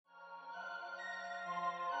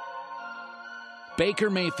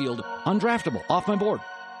Baker Mayfield, undraftable, off my board.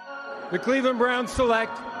 The Cleveland Browns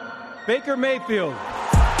select Baker Mayfield. What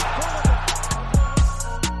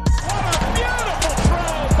a beautiful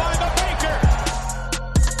throw by the Baker.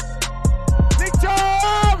 Victor!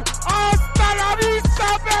 Hasta la vista,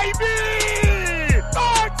 baby!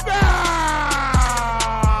 Touchdown!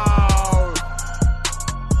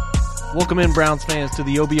 Welcome in, Browns fans, to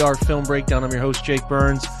the OBR Film Breakdown. I'm your host, Jake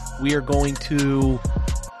Burns. We are going to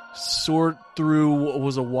sort through what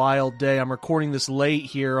was a wild day. I'm recording this late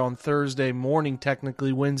here on Thursday morning,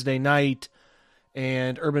 technically Wednesday night,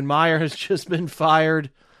 and Urban Meyer has just been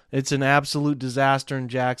fired. It's an absolute disaster in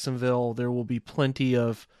Jacksonville. There will be plenty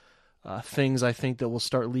of things, I think, that will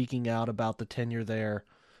start leaking out about the tenure there.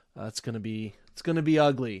 It's going to be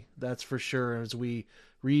ugly, that's for sure, as we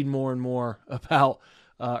read more and more about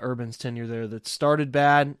Urban's tenure there that started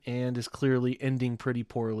bad and is clearly ending pretty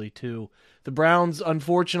poorly too. The Browns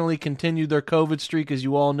unfortunately continued their COVID streak, as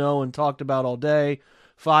you all know and talked about all day.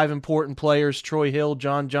 5 important players: Troy Hill,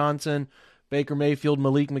 John Johnson, Baker Mayfield,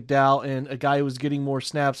 Malik McDowell, and a guy who was getting more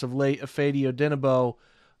snaps of late, Ifeadi Odenigbo,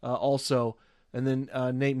 also. And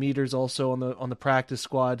then Nate Meters also on the practice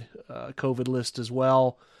squad COVID list as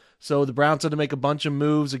well. So the Browns had to make a bunch of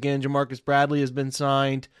moves. Again, Jamarcus Bradley has been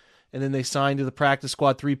signed. And then they signed to the practice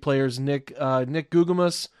squad 3 players: Nick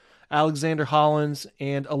Gugamus, Alexander Hollins,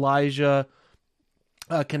 and Elijah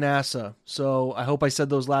Canassa. So I hope I said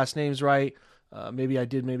those last names right. Maybe I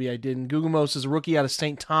did, maybe I didn't. Gugamus is a rookie out of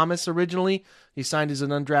St. Thomas originally. He signed as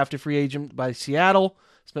an undrafted free agent by Seattle.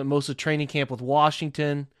 Spent most of training camp with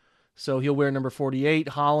Washington, so he'll wear number 48.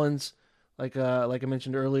 Hollins, like I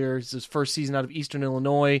mentioned earlier, is his first season out of Eastern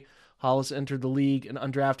Illinois. Hollis entered the league an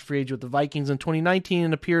undrafted free agent with the Vikings in 2019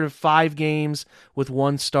 and appeared in 5 games with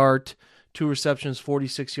 1 start, 2 receptions,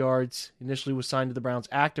 46 yards. Initially was signed to the Browns'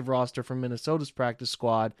 active roster from Minnesota's practice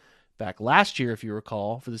squad back last year, if you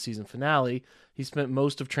recall, for the season finale. He spent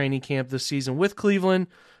most of training camp this season with Cleveland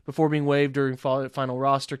before being waived during final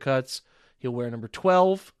roster cuts. He'll wear number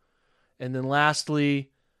 12. And then lastly,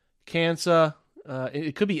 Kansa.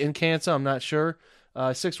 It could be Nkansa, I'm not sure.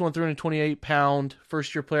 6'1", 328-pound,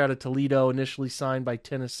 first-year player out of Toledo, initially signed by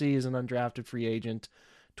Tennessee as an undrafted free agent.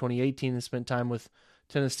 2018 and spent time with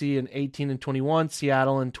Tennessee in 18 and 21,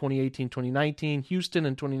 Seattle in 2018-2019, Houston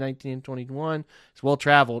in 2019 and 21. He's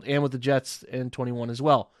well-traveled, and with the Jets in 21 as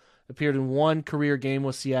well. Appeared in 1 career game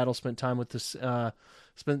with Seattle, spent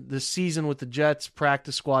this season with the Jets,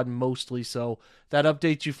 practice squad mostly, so that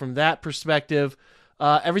updates you from that perspective.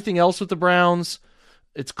 Everything else with the Browns,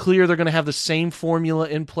 it's clear they're going to have the same formula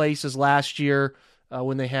in place as last year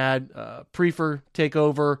when they had Prefer take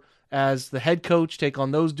over as the head coach, take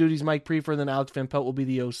on those duties, Mike Prefer, and then Alex Van Pelt will be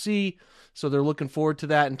the OC. So they're looking forward to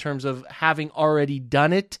that in terms of having already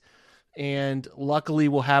done it, and luckily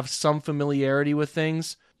we'll have some familiarity with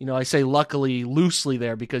things. You know, I say luckily loosely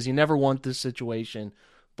there because you never want this situation,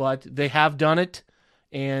 but they have done it,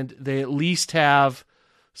 and they at least have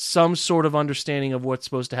some sort of understanding of what's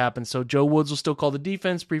supposed to happen. So Joe Woods will still call the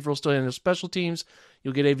defense. Prefer will still handle special teams.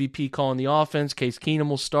 You'll get AVP calling the offense. Case Keenum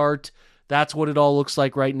will start. That's what it all looks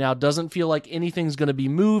like right now. Doesn't feel like anything's going to be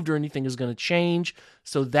moved or anything is going to change.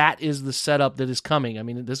 So that is the setup that is coming. I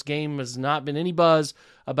mean, this game has not been any buzz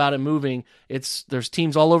about it moving. There's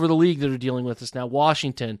teams all over the league that are dealing with this now.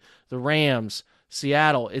 Washington, the Rams,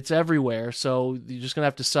 Seattle, it's everywhere, so you're just going to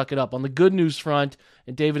have to suck it up. On the good news front,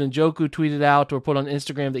 and David Njoku tweeted out or put on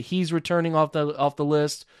Instagram that he's returning off the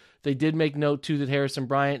list. They did make note, too, that Harrison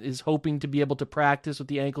Bryant is hoping to be able to practice with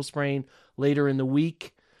the ankle sprain later in the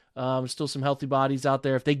week. Still some healthy bodies out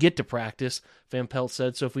there if they get to practice, Van Pelt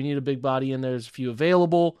said. So if we need a big body in there, there's a few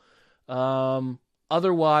available.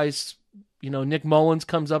 Otherwise, Nick Mullins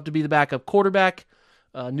comes up to be the backup quarterback.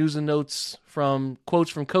 News and notes from quotes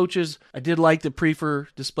from coaches. I did like that Prefer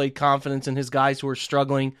displayed confidence in his guys who are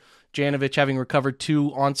struggling. Janovich having recovered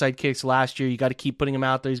 2 onside kicks last year. You got to keep putting him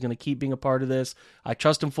out there. He's going to keep being a part of this. I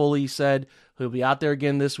trust him fully, he said. He'll be out there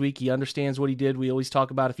again this week. He understands what he did. We always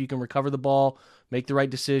talk about if you can recover the ball, make the right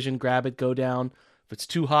decision, grab it, go down. If it's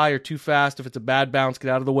too high or too fast, if it's a bad bounce,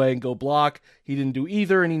 get out of the way and go block. He didn't do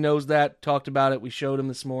either, and he knows that. Talked about it. We showed him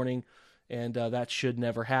this morning. And that should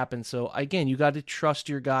never happen. So, again, you got to trust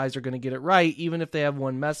your guys are going to get it right, even if they have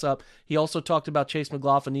one mess up. He also talked about Chase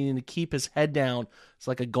McLaughlin needing to keep his head down. It's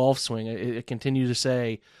like a golf swing. It continued to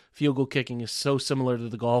say field goal kicking is so similar to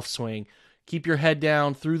the golf swing. Keep your head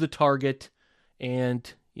down through the target. And,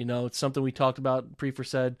 it's something we talked about, Prefer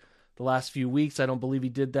said, the last few weeks. I don't believe he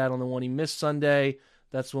did that on the one he missed Sunday.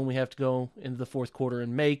 That's when we have to go into the fourth quarter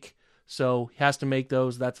and make. So he has to make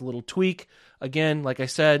those. That's a little tweak. Again, like I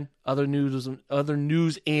said, other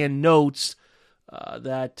news and notes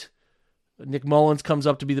that Nick Mullins comes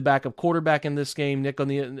up to be the backup quarterback in this game.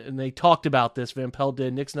 And they talked about this. Van Pelt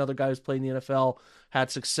did. Nick's another guy who's played in the NFL,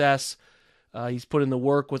 had success. He's put in the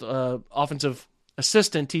work with offensive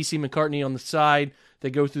assistant T.C. McCartney on the side. They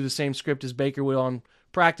go through the same script as Baker will on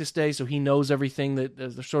practice day, so he knows everything,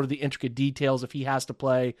 that sort of the intricate details. If he has to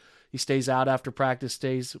play, he stays out after practice,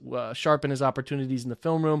 stays sharp in his opportunities in the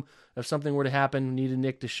film room. If something were to happen, we needed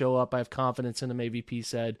Nick to show up. I have confidence in him, AVP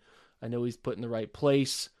said. I know he's put in the right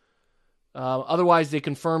place. Otherwise, they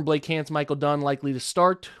confirmed Blake Hance, Michael Dunn likely to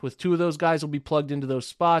start, with 2 of those guys will be plugged into those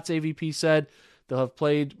spots, AVP said. They'll have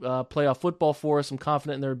played playoff football for us. I'm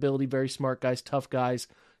confident in their ability. Very smart guys, tough guys.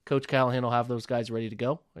 Coach Callahan will have those guys ready to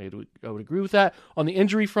go. I would agree with that. On the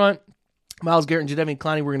injury front, Myles Garrett and Jadeveon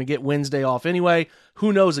Clowney, we're going to get Wednesday off anyway.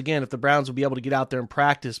 Who knows, again, if the Browns will be able to get out there and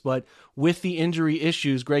practice. But with the injury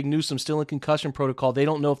issues, Greg Newsome still in concussion protocol. They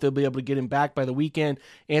don't know if they'll be able to get him back by the weekend.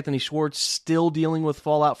 Anthony Schwartz still dealing with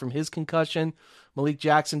fallout from his concussion. Malik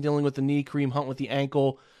Jackson dealing with the knee. Kareem Hunt with the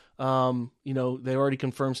ankle. They already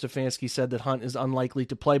confirmed, Stefanski said that Hunt is unlikely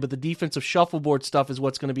to play, but the defensive shuffleboard stuff is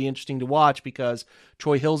what's going to be interesting to watch, because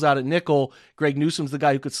Troy Hill's out at nickel. Greg Newsome's the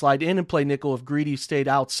guy who could slide in and play nickel if Greedy stayed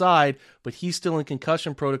outside, but he's still in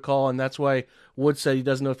concussion protocol, and that's why Wood said he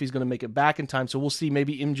doesn't know if he's going to make it back in time. So we'll see.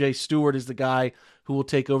 Maybe MJ Stewart is the guy who will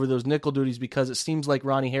take over those nickel duties, because it seems like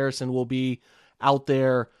Ronnie Harrison will be out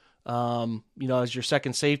there, as your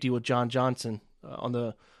second safety with John Johnson on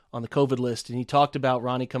the COVID list. And he talked about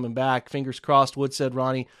Ronnie coming back. Fingers crossed. Wood said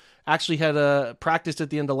Ronnie actually had a practice at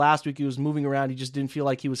the end of last week. He was moving around. He just didn't feel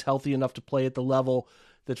like he was healthy enough to play at the level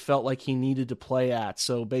that felt like he needed to play at.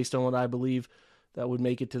 So based on what I believe, that would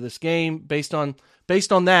make it to this game. Based on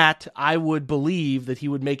that, I would believe that he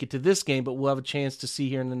would make it to this game, but we'll have a chance to see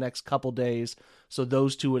here in the next couple days. So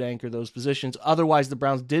those two would anchor those positions. Otherwise, the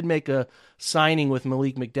Browns did make a signing with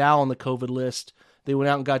Malik McDowell on the COVID list. They went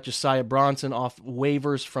out and got Josiah Bronson off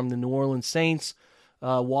waivers from the New Orleans Saints.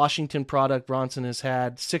 Washington product. Bronson has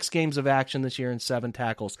had 6 games of action this year and 7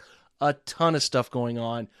 tackles. A ton of stuff going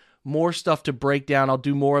on. More stuff to break down. I'll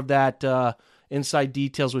do more of that inside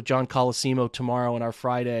details with John Colosimo tomorrow in our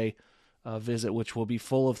Friday visit, which will be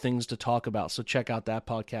full of things to talk about. So check out that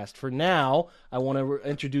podcast. For now, I want to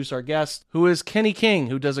introduce our guest, who is Kenny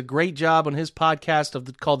King, who does a great job on his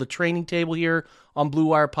podcast called The Training Table here on Blue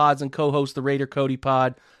Wire Pods, and co-hosts the Raider Cody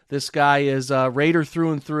Pod. This guy is Raider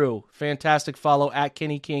through and through. Fantastic follow at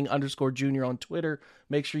Kenny King _Jr. on Twitter.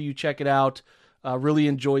 Make sure you check it out. Really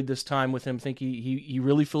enjoyed this time with him. Think he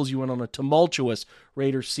really fills you in on a tumultuous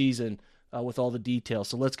Raiders season with all the details.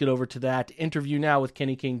 So let's get over to that interview now with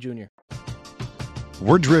Kenny King Jr.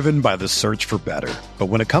 We're driven by the search for better. But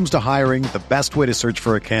when it comes to hiring, the best way to search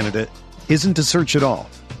for a candidate isn't to search at all.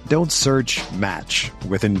 Don't search, match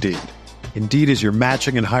with Indeed. Indeed is your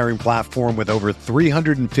matching and hiring platform with over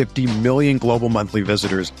 350 million global monthly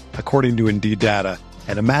visitors, according to Indeed data,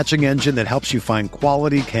 and a matching engine that helps you find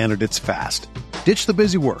quality candidates fast. Ditch the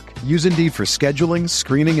busy work. Use Indeed for scheduling,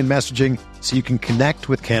 screening, and messaging so you can connect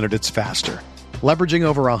with candidates faster. Leveraging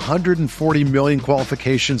over 140 million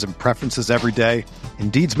qualifications and preferences every day,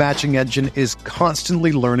 Indeed's matching engine is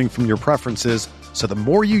constantly learning from your preferences, so the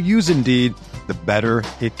more you use Indeed, the better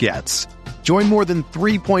it gets. Join more than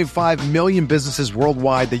 3.5 million businesses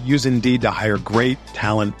worldwide that use Indeed to hire great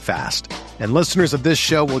talent fast. And listeners of this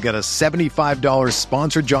show will get a $75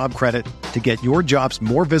 sponsored job credit to get your jobs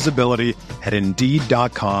more visibility at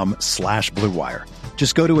Indeed.com/Blue Wire.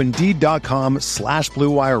 Just go to Indeed.com/Blue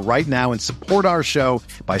Wire right now and support our show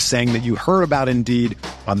by saying that you heard about Indeed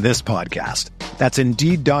on this podcast. That's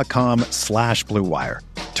Indeed.com/Blue Wire.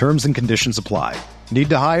 Terms and conditions apply. Need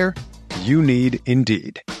to hire? You need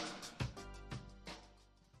Indeed.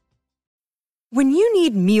 When you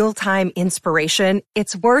need mealtime inspiration,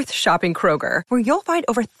 it's worth shopping Kroger, where you'll find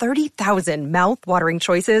over 30,000 mouth-watering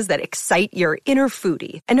choices that excite your inner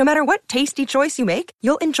foodie. And no matter what tasty choice you make,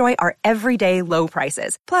 you'll enjoy our everyday low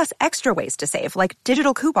prices, plus extra ways to save, like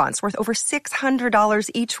digital coupons worth over $600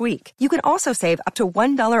 each week. You can also save up to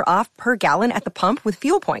 $1 off per gallon at the pump with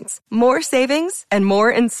fuel points. More savings and more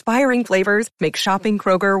inspiring flavors make shopping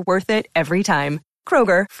Kroger worth it every time.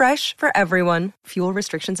 Kroger, fresh for everyone. Fuel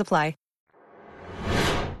restrictions apply.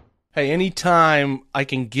 Hey, anytime I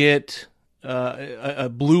can get a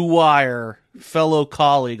Blue Wire fellow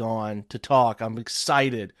colleague on to talk, I'm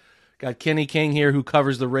excited. Got Kenny King here, who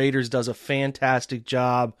covers the Raiders, does a fantastic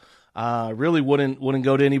job. Really wouldn't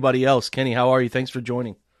go to anybody else. Kenny, how are you? Thanks for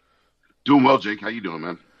joining. Doing well, Jake. How you doing,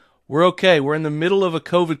 man? We're okay. We're in the middle of a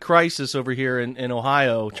COVID crisis over here in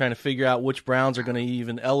Ohio, trying to figure out which Browns are going to be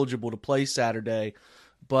even eligible to play Saturday.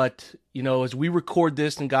 But, as we record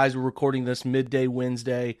this, and guys, we're recording this midday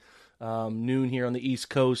Wednesday, noon here on the East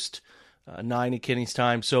Coast. 9 at Kenny's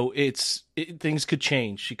time. So things could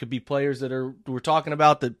change. She could be players that we're talking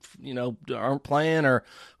about that, aren't playing, or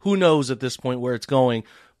who knows at this point where it's going.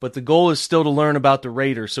 But the goal is still to learn about the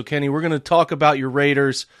Raiders. So Kenny, we're going to talk about your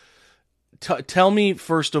Raiders. Tell me,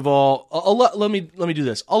 first of all, let me do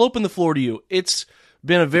this. I'll open the floor to you. It's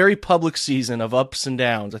been a very public season of ups and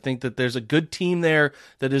downs. I think that there's a good team there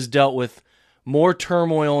that has dealt with more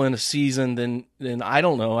turmoil in a season than I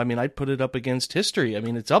don't know. I mean, I'd put it up against history. I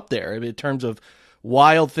mean, it's up there in terms of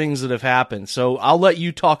wild things that have happened. So I'll let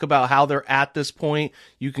you talk about how they're at this point.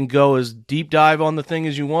 You can go as deep dive on the thing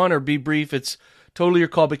as you want or be brief. It's totally your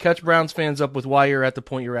call, but catch Browns fans up with why you're at the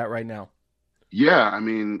point you're at right now. Yeah, I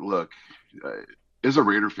mean, look, as a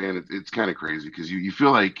Raider fan, it's kind of crazy because you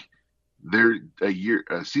feel like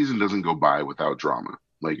a season doesn't go by without drama.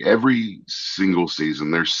 Like every single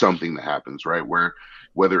season, there's something that happens, right?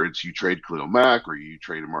 Whether it's you trade Khalil Mack or you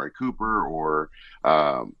trade Amari Cooper or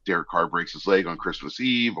Derek Carr breaks his leg on Christmas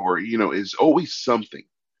Eve, or it's always something.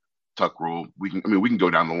 Tuck rule. We can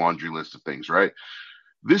go down the laundry list of things, right?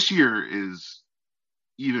 This year is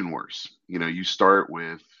even worse. You start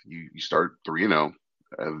 3-0,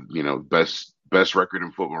 best record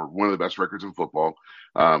in football, or one of the best records in football.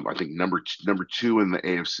 I think number 2 in the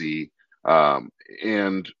AFC.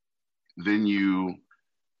 And then you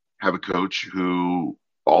have a coach who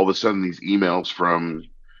all of a sudden these emails from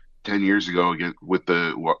 10 years ago again with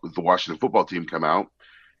the Washington football team come out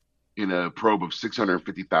in a probe of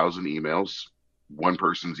 650,000 emails. One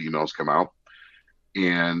person's emails come out,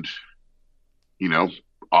 and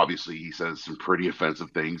obviously he says some pretty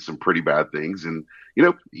offensive things, some pretty bad things, and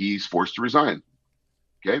he's forced to resign.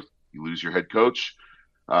 Okay, you lose your head coach.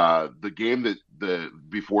 The game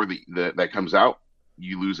that comes out,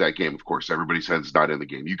 you lose that game. Of course, everybody's head's not in the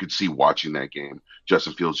game. You could see watching that game,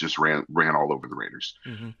 Justin Fields just ran all over the Raiders.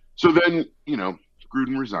 Mm-hmm. So then,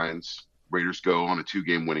 Gruden resigns. Raiders go on a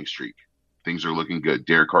 2-game winning streak. Things are looking good.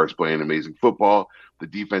 Derek Carr's playing amazing football. The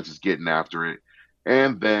defense is getting after it.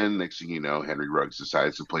 And then next thing you know, Henry Ruggs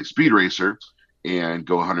decides to play Speed Racer and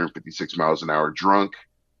go 156 miles an hour drunk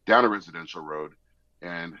down a residential road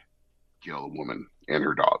and kill a woman and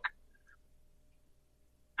her dog.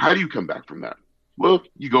 How do you come back from that? Well,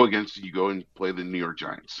 you go and play the New York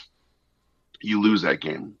Giants. You lose that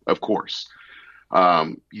game, of course.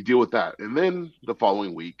 You deal with that. And then the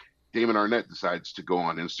following week, Damon Arnett decides to go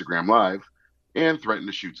on Instagram Live and threaten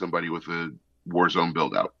to shoot somebody with a Warzone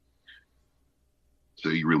build-out. So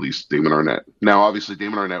you released Damon Arnett. Now, obviously,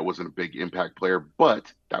 Damon Arnett wasn't a big impact player,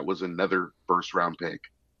 but that was another first-round pick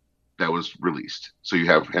that was released. So you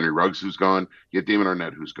have Henry Ruggs who's gone, you have Damon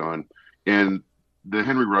Arnett who's gone, and the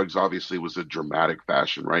Henry Ruggs obviously was a dramatic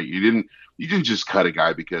fashion, right? You didn't just cut a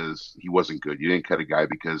guy because he wasn't good. You didn't cut a guy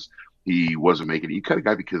because he wasn't making it. You cut a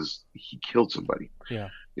guy because he killed somebody. Yeah.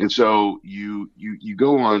 And so you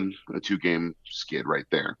go on a 2-game skid right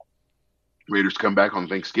there. Raiders come back on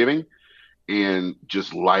Thanksgiving and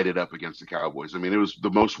just light it up against the Cowboys. I mean, it was the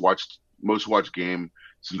most watched game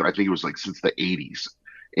since I think it was since the 80s.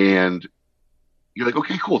 And you're like,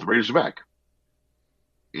 okay, cool, the Raiders are back.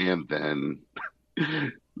 And then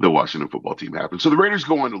the Washington football team happened. So the Raiders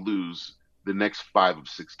go on to lose the next 5 of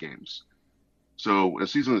 6 games. So a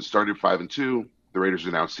season that started 5-2, the Raiders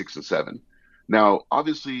are now 6-7. Now,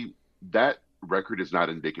 obviously, that record is not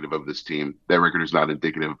indicative of this team. That record is not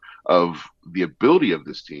indicative of the ability of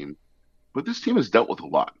this team. But this team has dealt with a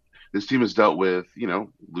lot. This team has dealt with,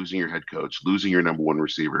 losing your head coach, losing your number 1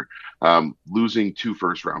 receiver, losing 2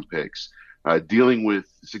 first-round picks, dealing with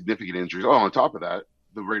significant injuries. Oh, on top of that,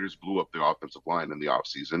 the Raiders blew up the offensive line in the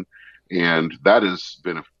offseason, and that has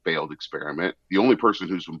been a failed experiment. The only person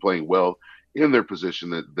who's been playing well in their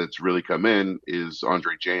position that's really come in is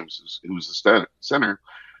Andre James, who's the center.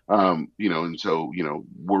 And so,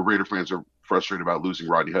 where Raider fans are frustrated about losing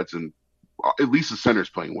Rodney Hudson, at least the center's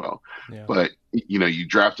playing well. Yeah. But you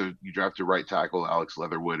draft a right tackle, Alex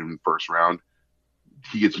Leatherwood, in the first round.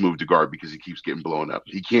 He gets moved to guard because he keeps getting blown up.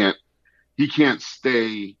 He can't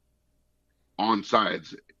stay on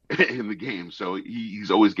sides in the game, so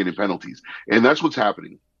he's always getting penalties, and that's what's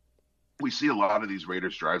happening. We see a lot of these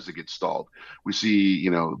Raiders drives that get stalled. We see,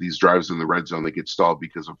 these drives in the red zone that get stalled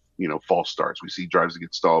because of, false starts. We see drives that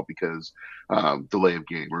get stalled because delay of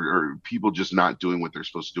game or people just not doing what they're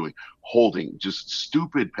supposed to do. Holding, just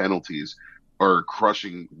stupid penalties are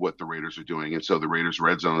crushing what the Raiders are doing. And so the Raiders'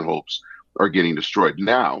 red zone hopes are getting destroyed.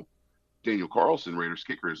 Now, Daniel Carlson, Raiders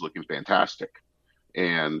kicker, is looking fantastic.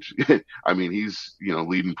 And I mean, he's,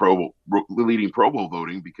 leading Pro Bowl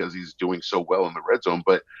voting because he's doing so well in the red zone.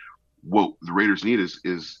 But what the Raiders need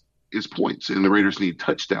is is points, and the Raiders need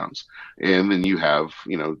touchdowns. And then you have,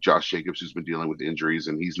 Josh Jacobs, who's been dealing with injuries,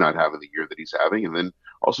 and he's not having the year that he's having. And then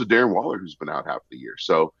also Darren Waller, who's been out half the year.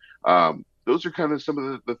 So those are kind of some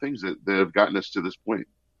of the things that have gotten us to this point.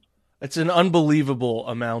 It's an unbelievable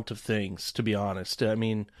amount of things, to be honest. I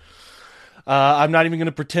mean, I'm not even going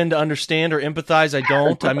to pretend to understand or empathize. I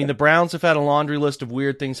don't. I mean, the Browns have had a laundry list of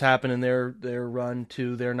weird things happen in their run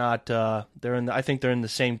too. They're not. I think they're in the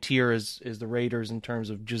same tier as the Raiders in terms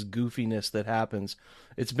of just goofiness that happens.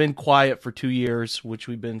 It's been quiet for 2 years, which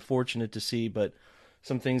we've been fortunate to see, but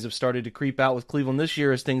some things have started to creep out with Cleveland this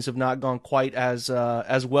year as things have not gone quite as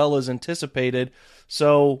well as anticipated.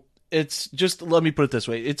 So it's just, let me put it this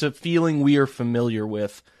way: it's a feeling we are familiar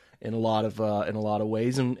with in a lot of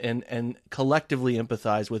ways, and collectively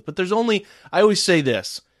empathize with. But I always say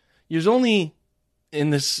this: there's only,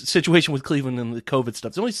 in this situation with Cleveland and the COVID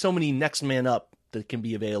stuff, there's only so many next man up that can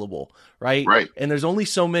be available, right? Right. And there's only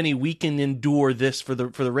so many we can endure this for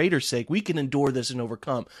the Raiders' sake. We can endure this and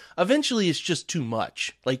overcome. Eventually, it's just too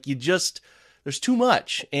much. Like there's too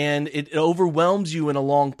much, and it overwhelms you in a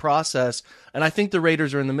long process. And I think the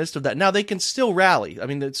Raiders are in the midst of that. Now they can still rally. I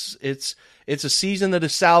mean, it's a season that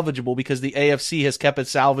is salvageable because the AFC has kept it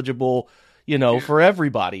salvageable, for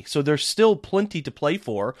everybody. So there's still plenty to play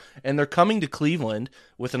for, and they're coming to Cleveland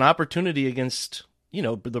with an opportunity against,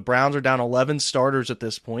 the Browns are down 11 starters at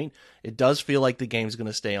this point. It does feel like the game's going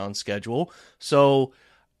to stay on schedule. So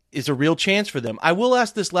it's a real chance for them. I will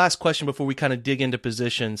ask this last question before we kind of dig into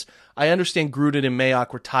positions. I understand Gruden and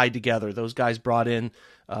Mayock were tied together. Those guys brought in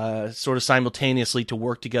sort of simultaneously to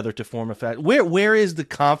work together to form a fact. Where is the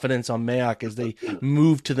confidence on Mayock as they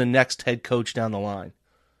move to the next head coach down the line?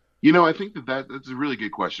 I think that's a really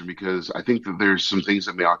good question, because I think that there's some things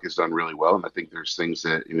that Mayock has done really well, and I think there's things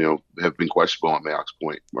that have been questionable on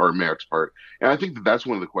Mayock's part. And I think that's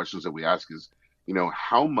one of the questions that we ask is,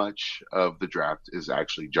 how much of the draft is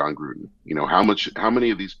actually John Gruden? How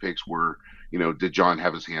many of these picks were, did John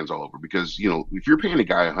have his hands all over? Because, if you're paying a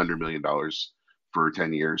guy $100 million for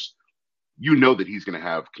 10 years, that he's going to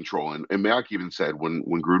have control. And Mayock even said when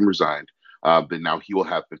Gruden resigned, that now he will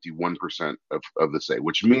have 51% of the say,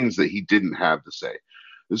 which means that he didn't have the say.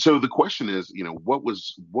 And so the question is, what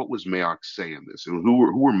was Mayock's say in this? And who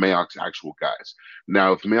were Mayock's actual guys?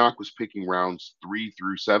 Now, if Mayock was picking rounds 3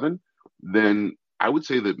 through 7, then I would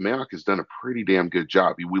say that Mayock has done a pretty damn good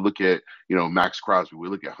job. We look at, Max Crosby, we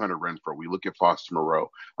look at Hunter Renfrow, we look at Foster Moreau,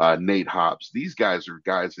 Nate Hobbs. These guys are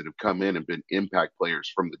guys that have come in and been impact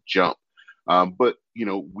players from the jump. But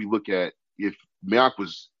we look at, if Mayock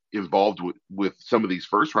was involved with some of these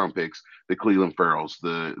first round picks, the Cleveland Farrells,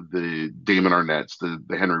 the Damon Arnett's, the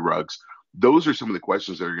Henry Ruggs, those are some of the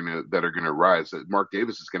questions that are gonna arise that Mark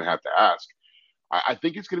Davis is gonna have to ask. I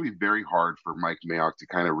think it's going to be very hard for Mike Mayock to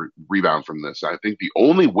kind of rebound from this. I think the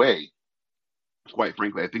only way, quite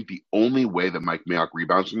frankly, that Mike Mayock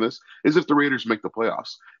rebounds from this is if the Raiders make the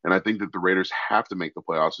playoffs. And I think that the Raiders have to make the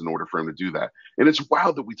playoffs in order for him to do that. And it's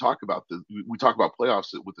wild that we talk about playoffs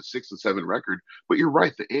with a 6-7 record, but you're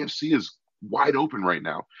right. The AFC is wide open right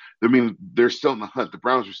now. I mean, they're still in the hunt. The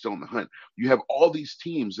Browns are still in the hunt. You have all these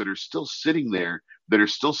teams that are still sitting there, that are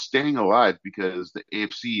still staying alive, because the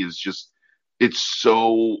AFC is just, it's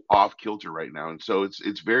so off kilter right now. And so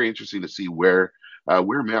it's very interesting to see where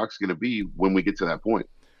Mayock's going to be when we get to that point.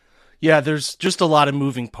 Yeah, there's just a lot of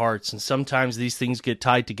moving parts, and sometimes these things get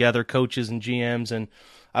tied together, coaches and GMs. And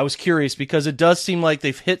I was curious because it does seem like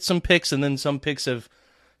they've hit some picks, and then some picks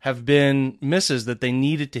have been misses that they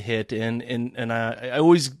needed to hit. And I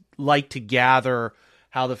always like to gather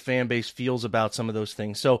how the fan base feels about some of those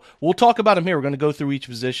things. So we'll talk about them here. We're going to go through each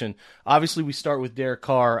position. Obviously, we start with Derek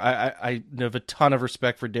Carr. I have a ton of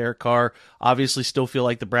respect for Derek Carr. Obviously, still feel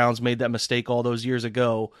like the Browns made that mistake all those years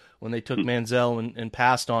ago when they took Manziel and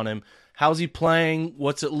passed on him. How's he playing?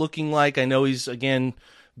 What's it looking like? I know he's, again,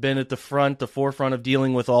 been at the forefront of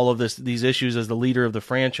dealing with all of these issues as the leader of the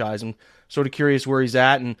franchise. I'm sort of curious where he's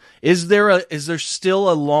at. And is there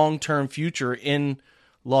still a long-term future in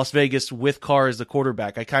Las Vegas with Carr as the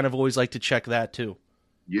quarterback? I kind of always like to check that too.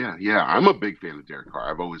 Yeah. I'm a big fan of Derek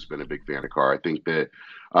Carr. I've always been a big fan of Carr. I think that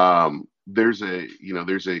there's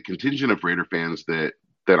a contingent of Raider fans that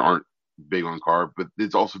aren't big on Carr, but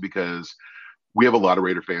it's also because we have a lot of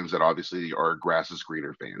Raider fans that obviously are grass is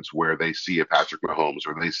greener fans, where they see a Patrick Mahomes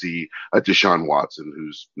or they see a Deshaun Watson,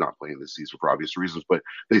 who's not playing this season for obvious reasons, but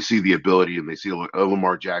they see the ability, and they see a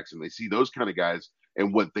Lamar Jackson. They see those kind of guys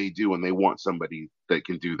and what they do, and they want somebody that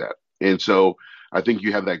can do that. And so I think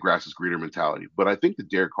you have that grass is greener mentality. But I think that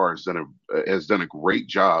Derek Carr has done a great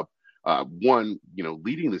job,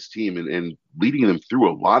 leading this team and leading them through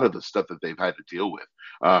a lot of the stuff that they've had to deal with.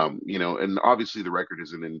 And obviously the record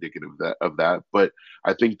isn't indicative of that. But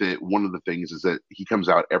I think that one of the things is that he comes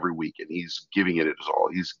out every week and he's giving it his all.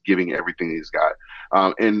 He's giving everything he's got,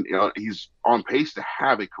 and he's on pace to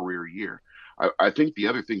have a career year. I think the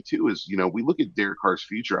other thing too is, we look at Derek Carr's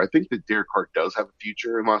future. I think that Derek Carr does have a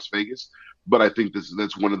future in Las Vegas, but I think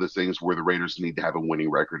that's one of the things where the Raiders need to have a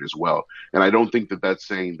winning record as well. And I don't think that that's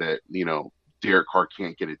saying that, Derek Carr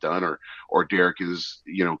can't get it done or Derek is,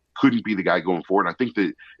 couldn't be the guy going forward. I think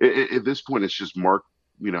that at this point, it's just Mark,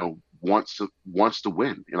 wants to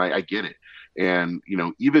win. And I get it. And,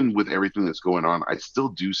 even with everything that's going on, I still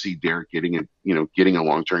do see Derek getting a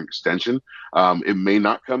long-term extension. It may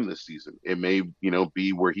not come this season. It may,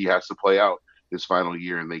 be where he has to play out his final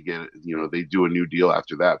year and they get, they do a new deal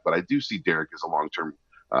after that. But I do see Derek as a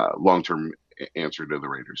long-term answer to the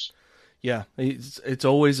Raiders. Yeah, it's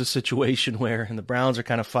always a situation where, and the Browns are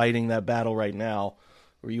kind of fighting that battle right now,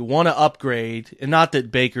 where you want to upgrade, and not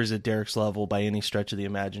that Baker's at Derek's level by any stretch of the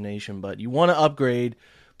imagination, but you want to upgrade,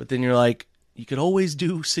 but then you're like, you could always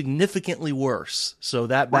do significantly worse. So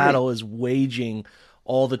that battle is waging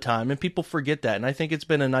all the time, and people forget that. And I think it's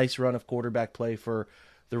been a nice run of quarterback play for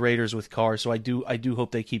the Raiders with Carr, so I do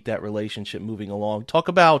hope they keep that relationship moving along. Talk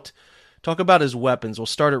about his weapons. We'll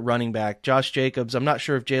start at running back. Josh Jacobs. I'm not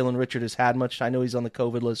sure if Jalen Richard has had much. I know he's on the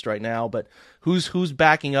COVID list right now, but who's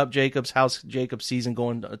backing up Jacobs? How's Jacobs' season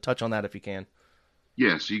going? Touch on that if you can.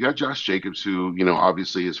 Yeah, so you got Josh Jacobs, who,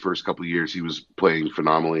 obviously his first couple of years he was playing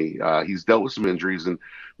phenomenally. He's dealt with some injuries, and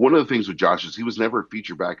one of the things with Josh is he was never a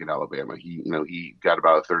feature back at Alabama. He got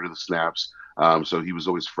about a third of the snaps, so he was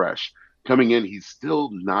always fresh. Coming in, he's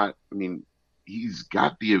still not. I mean, he's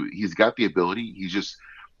got the ability.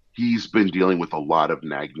 He's been dealing with a lot of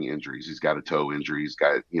nagging injuries. He's got a toe injury. He's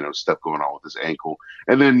got, stuff going on with his ankle.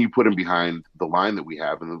 And then you put him behind the line that we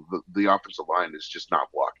have, and the offensive line is just not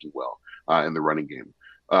blocking well in the running game.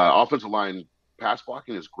 Offensive line pass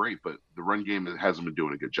blocking is great, but the run game hasn't been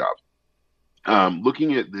doing a good job.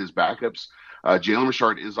 Looking at his backups, Jalen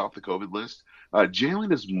Richard is off the COVID list.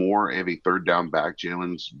 Jalen is more of a third down back.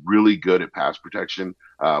 Jalen's really good at pass protection,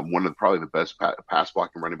 one of probably the best pass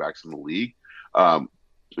blocking running backs in the league.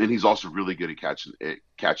 And he's also really good at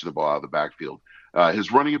catching the ball out of the backfield.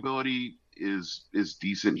 His running ability is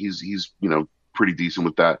decent. He's pretty decent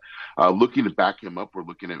with that. Looking to back him up, we're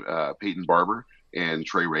looking at Peyton Barber, and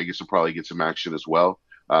Trey Regis will probably get some action as well.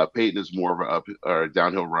 Peyton is more of a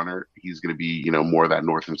downhill runner. He's going to be more of that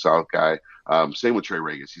north and south guy. Same with Trey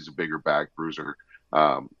Regis. He's a bigger back bruiser.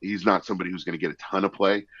 He's not somebody who's going to get a ton of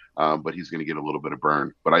play, but he's going to get a little bit of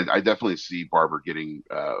burn. But I definitely see Barber getting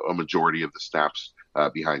a majority of the snaps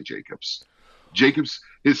behind Jacobs.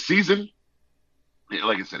 His season,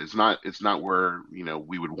 like I said, it's not where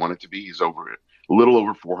we would want it to be. He's a little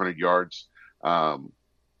over 400 yards.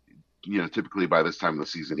 Typically by this time of the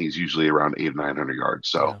season, he's usually around 800 or 900 yards.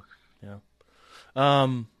 So, yeah.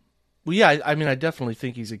 Well, yeah. I mean, I definitely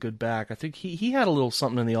think he's a good back. I think he had a little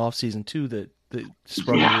something in the offseason too that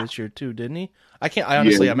sprung me this year too, didn't he?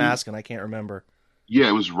 I'm asking. I can't remember. Yeah,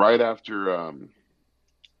 it was right after.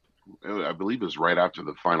 I believe it was right after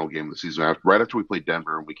the final game of the season. Right after we played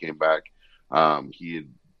Denver and we came back, he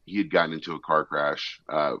had gotten into a car crash.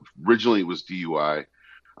 Originally, it was DUI.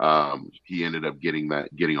 He ended up getting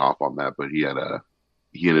off on that, but he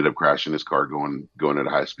ended up crashing his car going at a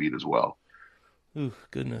high speed as well. Ooh,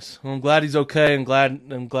 goodness. Well, I'm glad he's okay. I'm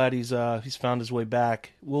glad he's found his way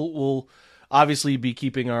back. We'll obviously be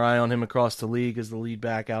keeping our eye on him across the league as the lead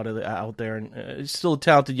back out there, and he's still a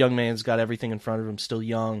talented young man. He's got everything in front of him. Still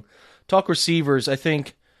young. Talk receivers. I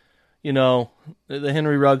think the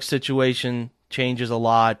Henry Ruggs situation changes a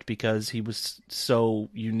lot because he was so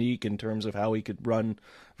unique in terms of how he could run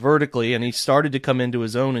vertically, and he started to come into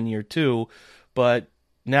his own in year 2. But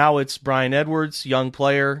now it's Brian Edwards, young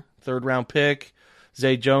player, 3rd-round pick.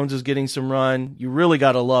 Zay Jones is getting some run. You really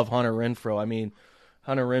got to love Hunter Renfrow. I mean,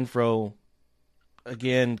 Hunter Renfrow,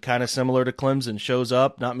 again, kind of similar to Clemson, shows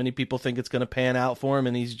up. Not many people think it's going to pan out for him,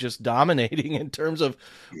 and he's just dominating in terms of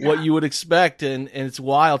what you would expect, and it's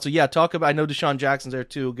wild. So, yeah, I know Deshaun Jackson's there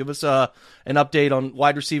too. Give us an update on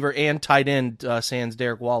wide receiver and tight end sans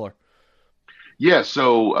Derek Waller. Yeah,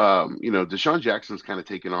 so, Deshaun Jackson's kind of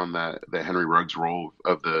taken on the Henry Ruggs role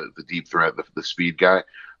of the deep threat, the speed guy.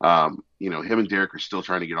 Him and Derek are still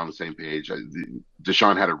trying to get on the same page.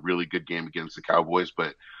 Deshaun had a really good game against the Cowboys,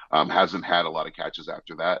 but hasn't had a lot of catches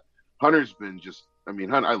after that. Hunter's been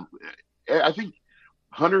I think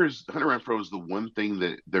Hunter Renfrow is the one thing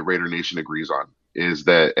that the Raider Nation agrees on, is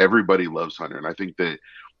that everybody loves Hunter. And I think that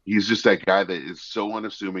he's just that guy that is so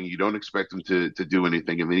unassuming. You don't expect him to do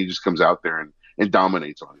anything, and then he just comes out there and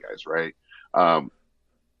dominates on guys, right?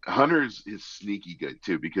 Hunter is sneaky good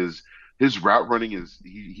too, because his route running is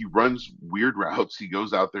he runs weird routes. He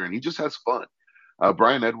goes out there and he just has fun.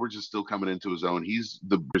 Brian Edwards is still coming into his own. He's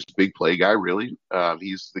the big play guy, really.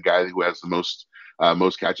 He's the guy who has the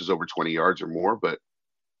most catches over 20 yards or more, but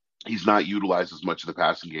he's not utilized as much in the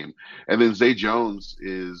passing game. And then Zay Jones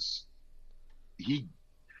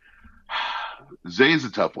Zay is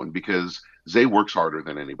a tough one because Zay works harder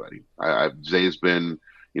than anybody. Zay has been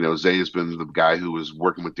the guy who was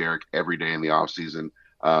working with Derek every day in the offseason.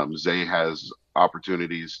 Zay has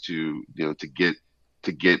opportunities to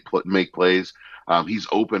make plays. He's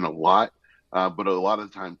open a lot, but a lot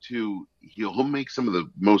of the time too, he'll make some of the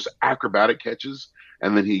most acrobatic catches,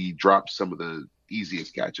 and then he drops some of the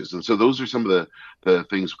easiest catches. And so those are some of the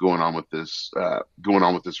things going on with this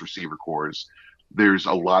receiver core. Is there's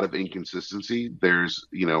a lot of inconsistency. There's,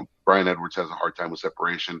 Brian Edwards has a hard time with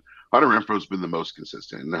separation. Hunter Renfro's been the most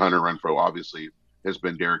consistent, and Hunter Renfro obviously has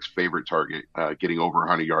been Derek's favorite target, getting over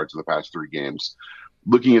 100 yards in the past 3 games.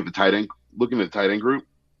 Looking at the tight end group,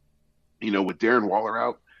 with Darren Waller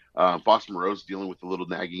out, Foster Moreau's dealing with a little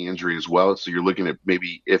nagging injury as well. So you're looking at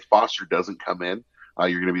maybe if Foster doesn't come in,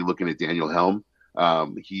 you're going to be looking at Daniel Helm.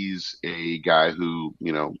 He's a guy who,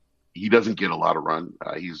 he doesn't get a lot of run.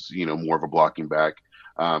 He's, more of a blocking back.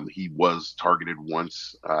 He was targeted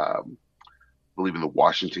once, I believe in the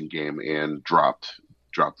Washington game, and dropped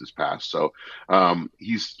his pass. So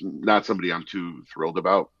he's not somebody I'm too thrilled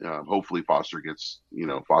about. Hopefully Foster's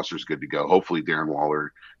good to go. Hopefully Darren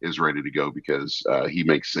Waller is ready to go, because he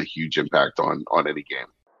makes a huge impact on any game.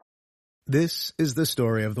 This is the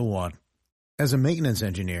story of the one. As a maintenance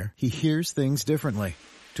engineer, he hears things differently.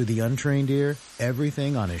 To the untrained ear,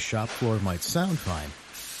 everything on his shop floor might sound fine,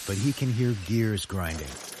 but he can hear gears grinding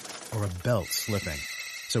or a belt slipping.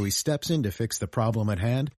 So he steps in to fix the problem at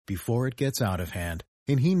hand before it gets out of hand.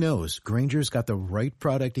 And he knows Grainger's got the right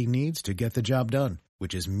product he needs to get the job done,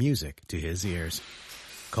 which is music to his ears.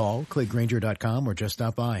 Call, click Grainger.com, or just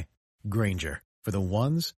stop by. Grainger, for the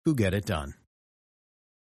ones who get it done.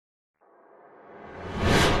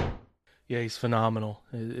 Yeah, he's phenomenal.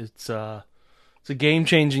 It's a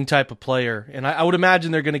game-changing type of player, and I would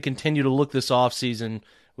imagine they're going to continue to look this offseason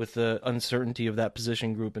with the uncertainty of that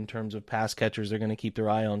position group in terms of pass catchers. They're going to keep their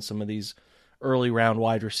eye on some of these early-round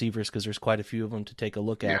wide receivers, because there's quite a few of them to take a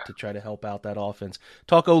look at to try to help out that offense.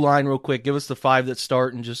 Talk O-line real quick. Give us the 5 that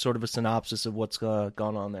start and just sort of a synopsis of what's gone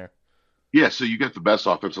on there. Yeah, so you got the best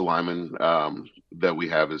offensive lineman that we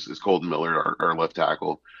have is Colton Miller, our left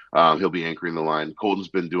tackle. He'll be anchoring the line. Colton's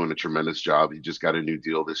been doing a tremendous job. He just got a new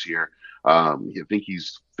deal this year. I think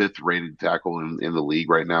he's 5th rated tackle in the league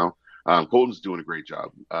right now. Colton's doing a great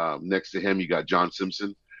job. Next to him, you got John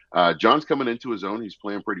Simpson. John's coming into his own. He's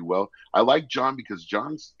playing pretty well. I like John because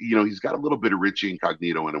John's, he's got a little bit of Richie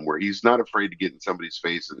Incognito in him, where he's not afraid to get in somebody's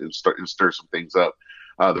face and stir some things up.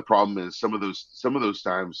 The problem is some of those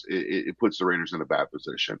times it puts the Raiders in a bad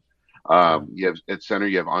position. You have at center,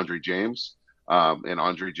 you have Andre James, and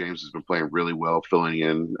Andre James has been playing really well, filling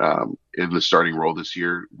in the starting role this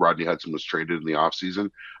year. Rodney Hudson was traded in the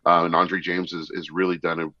offseason, and Andre James has really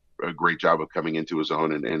done a great job of coming into his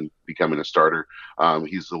own and becoming a starter.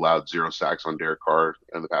 He's allowed 0 sacks on Derek Carr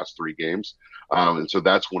in the past 3 games. And so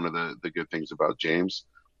that's one of the good things about James.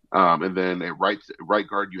 And then at right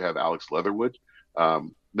guard, you have Alex Leatherwood.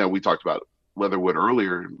 Now, we talked about Leatherwood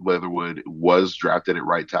earlier. Leatherwood was drafted at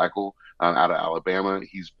right tackle out of Alabama.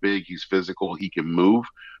 He's big, he's physical, he can move.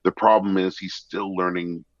 The problem is he's still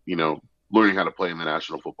learning how to play in the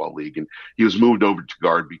National Football League. And he was moved over to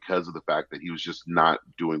guard because of the fact that he was just not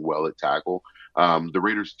doing well at tackle. The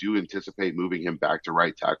Raiders do anticipate moving him back to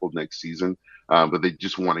right tackle next season, but they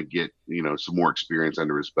just want to get, some more experience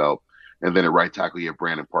under his belt. And then at right tackle, you have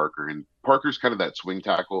Brandon Parker. And Parker's kind of that swing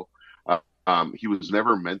tackle. He was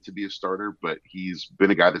never meant to be a starter, but he's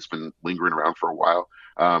been a guy that's been lingering around for a while.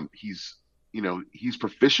 He's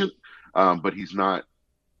proficient, but he's not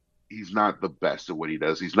the best at what he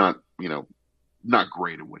does. He's not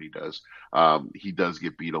great at what he does. He does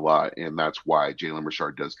get beat a lot, and that's why Jalen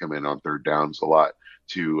Richard does come in on 3rd downs a lot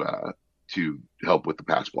to help with the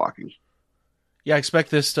pass blocking. Yeah, I expect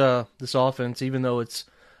this offense, even though it's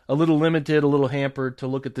a little limited, a little hampered, to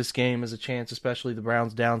look at this game as a chance, especially the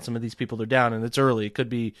Browns down. Some of these people they're down, and it's early. It could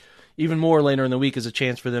be even more later in the week as a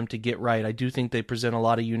chance for them to get right. I do think they present a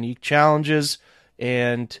lot of unique challenges,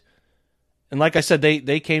 and like I said,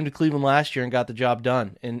 they came to Cleveland last year and got the job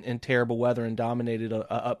done in terrible weather and dominated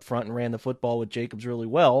up front and ran the football with Jacobs really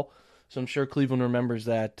well. So I'm sure Cleveland remembers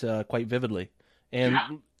that quite vividly. And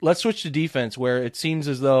let's switch to defense, where it seems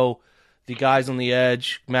as though the guys on the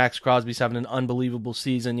edge. Max Crosby's having an unbelievable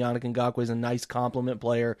season. Yannick Ngakwe is a nice complement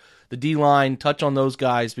player. The D-line, touch on those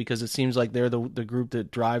guys because it seems like they're the group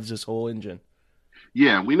that drives this whole engine.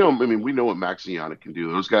 Yeah, we know. I mean, we know what Max and Yannick can do.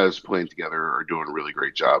 Those guys playing together are doing a really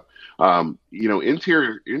great job.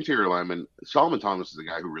 Interior lineman Solomon Thomas is a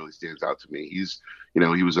guy who really stands out to me. He's,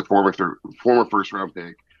 he was a former first round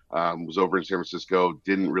pick. Was over in San Francisco.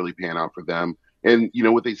 Didn't really pan out for them. And you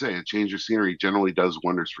know what they say, a change of scenery generally does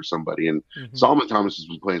wonders for somebody. And Solomon Thomas has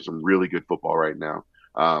been playing some really good football right now.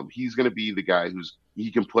 He's going to be the guy he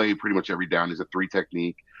can play pretty much every down. He's a 3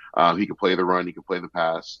 technique. He can play the run. He can play the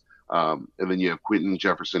pass. And then you have Quentin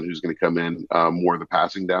Jefferson, who's going to come in more of the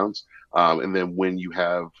passing downs. And then when you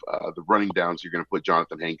have the running downs, you're going to put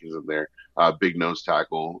Jonathan Hankins in there, big nose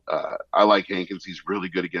tackle. I like Hankins. He's really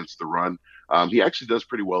good against the run. He actually does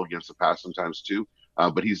pretty well against the pass sometimes too.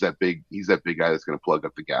 But he's that big guy that's going to plug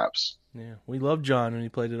up the gaps. Yeah, we loved John when he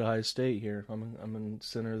played at Ohio State here. I'm in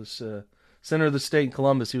center of the state in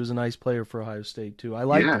Columbus. He was a nice player for Ohio State too. I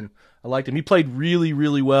liked him. He played really,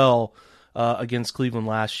 really well against Cleveland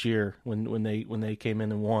last year when they came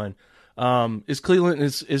in and won. Is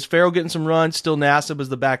Farrell getting some runs? Still Nassib as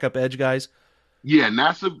the backup edge guys? Yeah,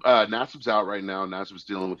 Nassib's out right now. Nassib's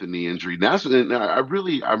dealing with a knee injury.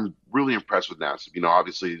 I'm really impressed with Nassib.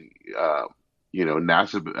 Obviously,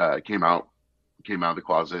 Nassib came out of the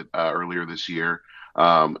closet earlier this year,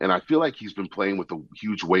 and I feel like he's been playing with a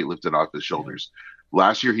huge weight lifted off his shoulders.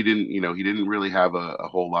 Last year he didn't really have a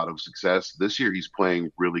whole lot of success. This year he's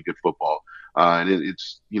playing really good football, and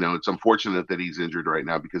it's unfortunate that he's injured right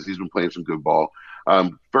now because he's been playing some good ball.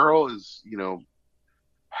 Farrell is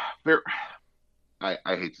I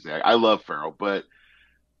hate to say I love Farrell, but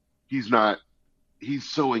he's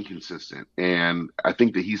so inconsistent, and I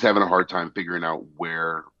think that he's having a hard time figuring out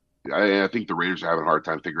where. I think the Raiders are having a hard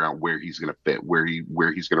time figuring out where he's going to fit, where he's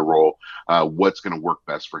going to roll, what's going to work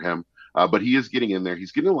best for him. But he is getting in there.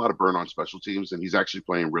 He's getting a lot of burn on special teams, and he's actually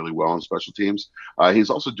playing really well on special teams.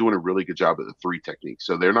 He's also doing a really good job at the 3 technique.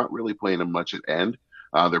 So they're not really playing him much at end.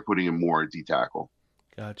 They're putting him more at D tackle.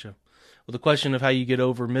 Gotcha. Well, the question of how you get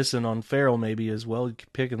over missing on Farrell maybe as well, you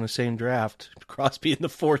could pick in the same draft, Crosby in the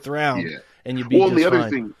 4th round, and you beat just the other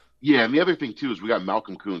fine. thing. Yeah, and the other thing, too, is we got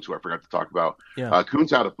Malcolm Koonce, who I forgot to talk about. Yeah.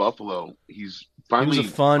 Koonce out of Buffalo. He was a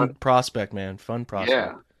fun prospect, man. Fun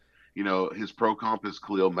prospect. Yeah. His pro comp is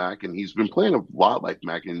Khalil Mack, and he's been playing a lot like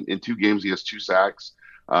Mack. In 2 games, he has 2 sacks.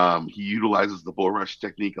 He utilizes the bull rush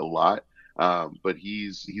technique a lot, but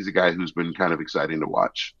he's a guy who's been kind of exciting to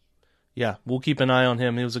watch. Yeah, we'll keep an eye on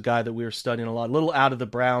him. He was a guy that we were studying a lot. A little out of the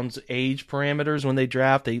Browns' age parameters when they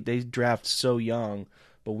draft. They draft so young.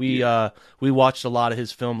 But we watched a lot of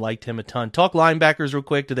his film, liked him a ton. Talk linebackers real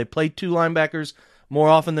quick. Do they play 2 linebackers more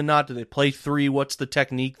often than not? Do they play 3? What's the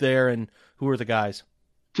technique there, and who are the guys?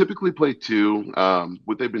 Typically play 2.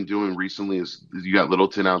 What they've been doing recently is you got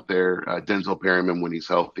Littleton out there, Denzel Perryman when he's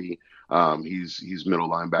healthy. He's middle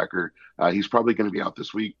linebacker. He's probably going to be out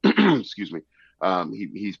this week. Excuse me.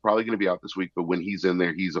 He's probably going to be out this week, but when he's in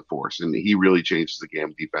there, he's a force, and he really changes the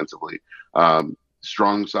game defensively.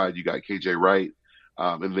 Strong side, you got KJ Wright.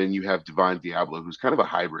 And then you have Divine Diablo, who's kind of a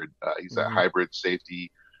hybrid. He's a hybrid safety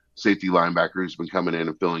linebacker who's been coming in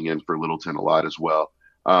and filling in for Littleton a lot as well.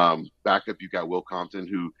 Backup, you've got Will Compton,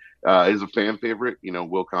 who is a fan favorite.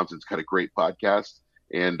 Will Compton's got a great podcast,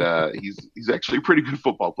 and he's actually a pretty good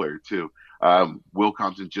football player too. Will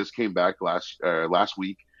Compton just came back last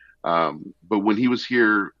week, but when he was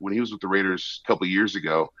with the Raiders a couple of years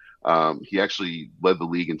ago, he actually led the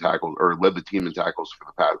league in tackles, or led the team in tackles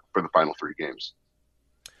for the final 3 games.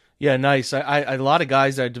 Yeah, nice. A lot of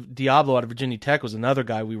guys. Diablo out of Virginia Tech was another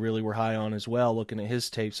guy we really were high on as well, looking at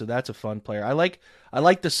his tape. So that's a fun player. I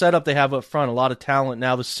like the setup they have up front. A lot of talent.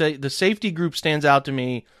 Now the safety group stands out to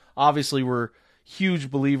me. Obviously, we're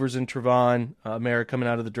huge believers in Trevon Merrick coming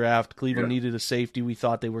out of the draft. Cleveland needed a safety. We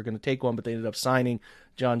thought they were going to take one, but they ended up signing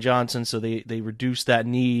John Johnson, so they reduced that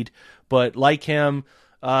need. But like him,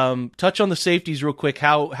 touch on the safeties real quick.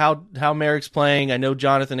 How Merrick's playing. I know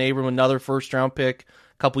Jonathan Abram, another first-round pick.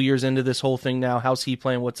 Couple years into this whole thing now. How's he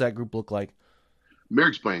playing? What's that group look like?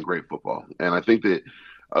 Merrick's playing great football, and I think that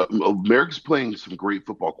Merrick's playing some great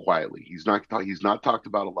football quietly. He's not talked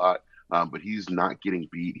about a lot, but he's not getting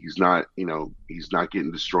beat. He's not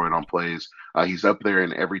getting destroyed on plays. He's up there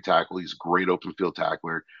in every tackle. He's a great open field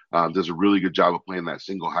tackler. Does a really good job of playing that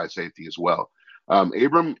single high safety as well.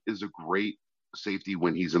 Abram is a great safety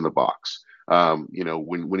when he's in the box. When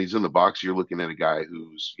he's in the box, you're looking at a guy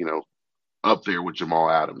who's up there with Jamal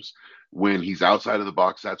Adams. When he's outside of the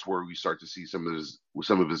box, that's where we start to see some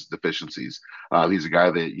of his deficiencies. He's a guy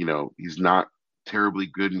that he's not terribly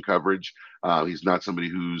good in coverage. He's not somebody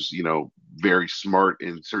who's, very smart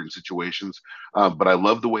in certain situations. But I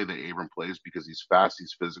love the way that Abram plays because he's fast,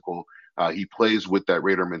 he's physical. He plays with that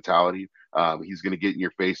Raider mentality. He's going to get in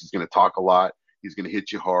your face. He's going to talk a lot. He's going to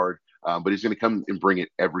hit you hard. But he's going to come and bring it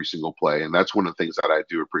every single play. And that's one of the things that I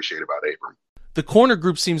do appreciate about Abram. The corner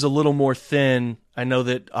group seems a little more thin. I know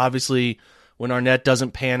that obviously when Arnett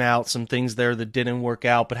doesn't pan out, some things there that didn't work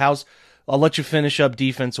out. But I'll let you finish up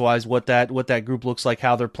defense-wise what that group looks like,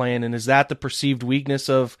 how they're playing, and is that the perceived weakness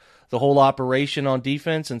of the whole operation on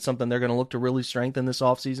defense and something they're going to look to really strengthen this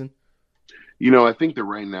offseason? I think that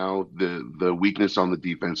right now the weakness on the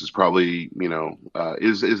defense is probably,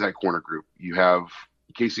 is that corner group. You have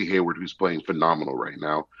Casey Hayward, who's playing phenomenal right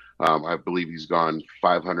now. I believe he's gone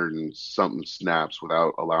 500 and something snaps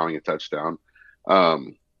without allowing a touchdown.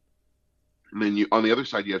 And then on the other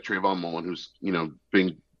side, you have Trayvon Mullen, who's,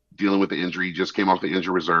 been dealing with the injury. He just came off the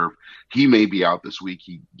injury reserve. He may be out this week.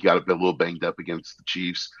 He got a little banged up against the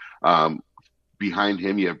Chiefs. Behind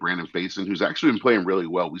him, you have Brandon Faison, who's actually been playing really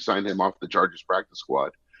well. We signed him off the Chargers practice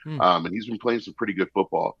squad, and he's been playing some pretty good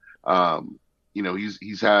football.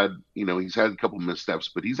 He's had a couple of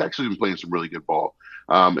missteps, but he's actually been playing some really good ball.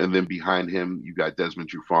 And then behind him, you got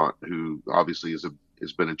Desmond Trufant, who obviously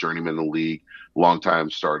has been a journeyman in the league,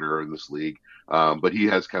 longtime starter in this league. But he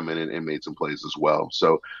has come in and made some plays as well.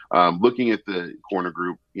 So looking at the corner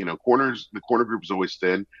group, the corner group is always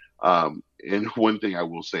thin. And one thing I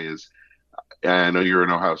will say is, and I know you're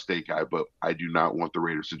an Ohio State guy, but I do not want the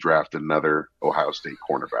Raiders to draft another Ohio State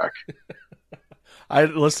cornerback. I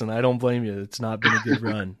don't blame you. It's not been a good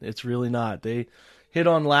run. It's really not. They hit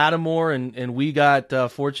on Lattimore, and we got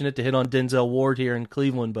fortunate to hit on Denzel Ward here in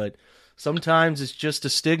Cleveland, but sometimes it's just a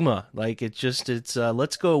stigma. Like it's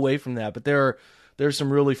let's go away from that. But there's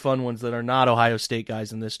some really fun ones that are not Ohio State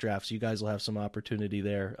guys in this draft, so you guys will have some opportunity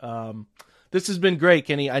there. This has been great,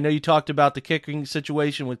 Kenny. I know you talked about the kicking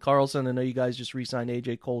situation with Carlson. I know you guys just re-signed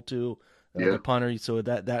AJ Cole too, the punter. So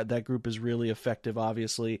that group is really effective,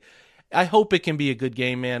 obviously. I hope it can be a good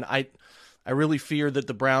game, man. I really fear that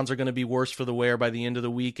the Browns are going to be worse for the wear by the end of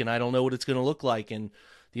the week, and I don't know what it's going to look like. And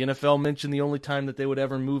the NFL mentioned the only time that they would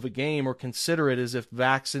ever move a game or consider it is if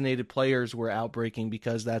vaccinated players were outbreaking,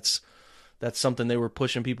 because that's something they were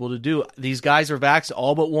pushing people to do. These guys are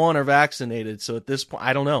all but one are vaccinated. So at this point,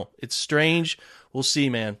 I don't know. It's strange. We'll see,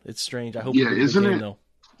 man. It's strange. I hope. Yeah, isn't it?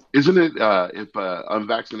 If an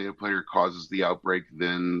unvaccinated player causes the outbreak,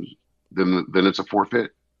 then it's a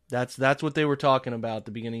forfeit? That's what they were talking about at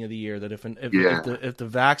the beginning of the year. That if the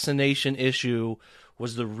vaccination issue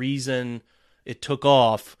was the reason it took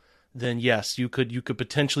off, then yes, you could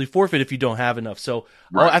potentially forfeit if you don't have enough. So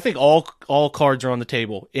right. I think all cards are on the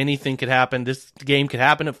table. Anything could happen. This game could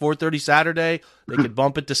happen at 4:30 Saturday. They could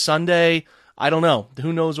bump it to Sunday. I don't know.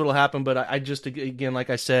 Who knows what'll happen? But I just, again, like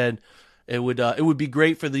I said, it would be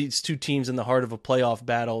great for these two teams in the heart of a playoff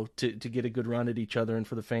battle to get a good run at each other and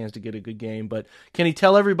for the fans to get a good game. But can you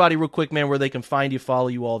tell everybody real quick, man, where they can find you, follow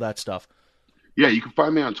you, all that stuff? Yeah, you can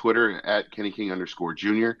find me on Twitter at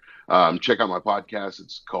KennyKing_Jr. Check out my podcast.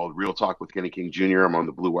 It's called Real Talk with Kenny King Jr. I'm on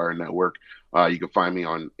the Blue Wire Network. You can find me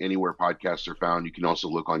on anywhere podcasts are found. You can also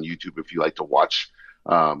look on YouTube if you like to watch.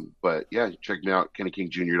 But yeah, check me out,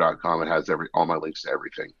 KennyKingJr.com. It has all my links to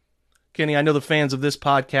everything. Kenny, I know the fans of this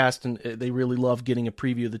podcast, and they really love getting a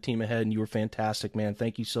preview of the team ahead, and you were fantastic, man.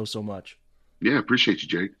 Thank you so much. Yeah, appreciate you,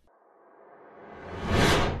 Jake.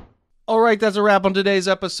 All right, that's a wrap on today's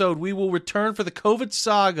episode. We will return for the COVID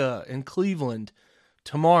saga in Cleveland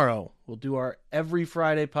tomorrow. We'll do our every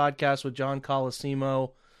Friday podcast with John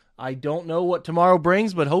Colosimo. I don't know what tomorrow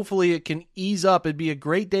brings, but hopefully it can ease up. It'd be a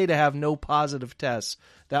great day to have no positive tests.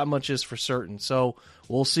 That much is for certain. So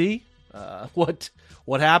we'll see what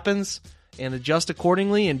happens and adjust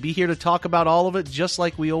accordingly and be here to talk about all of it, just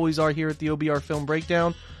like we always are here at the OBR Film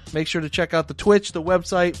Breakdown. Make sure to check out the Twitch, the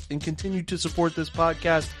website, and continue to support this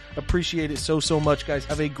podcast. Appreciate it so much, guys.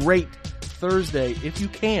 Have a great Thursday, if you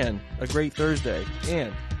can. A great Thursday.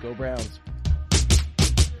 And go Browns.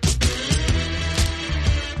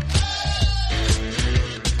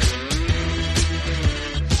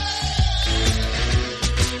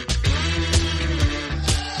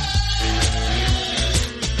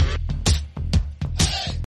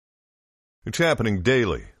 It's happening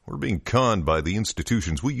daily. We're being conned by the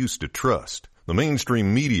institutions we used to trust. The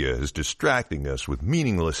mainstream media is distracting us with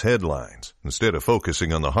meaningless headlines instead of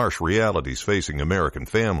focusing on the harsh realities facing American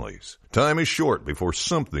families. Time is short before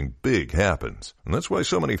something big happens, and that's why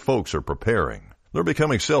so many folks are preparing. They're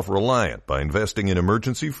becoming self-reliant by investing in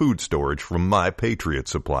emergency food storage from My Patriot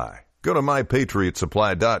Supply. Go to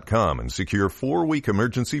MyPatriotSupply.com and secure 4-week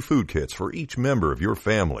emergency food kits for each member of your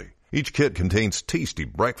family. Each kit contains tasty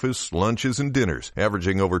breakfasts, lunches, and dinners,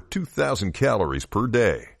 averaging over 2,000 calories per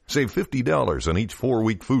day. Save $50 on each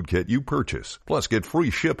 4-week food kit you purchase. Plus, get free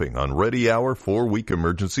shipping on Ready Hour 4-week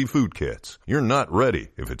emergency food kits. You're not ready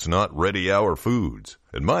if it's not Ready Hour Foods.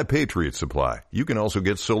 At My Patriot Supply, you can also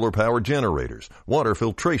get solar power generators, water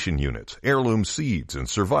filtration units, heirloom seeds, and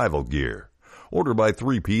survival gear. Order by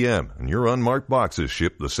 3 p.m. and your unmarked boxes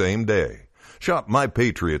ship the same day. Shop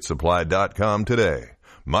MyPatriotSupply.com today.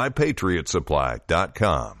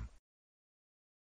 MyPatriotSupply.com.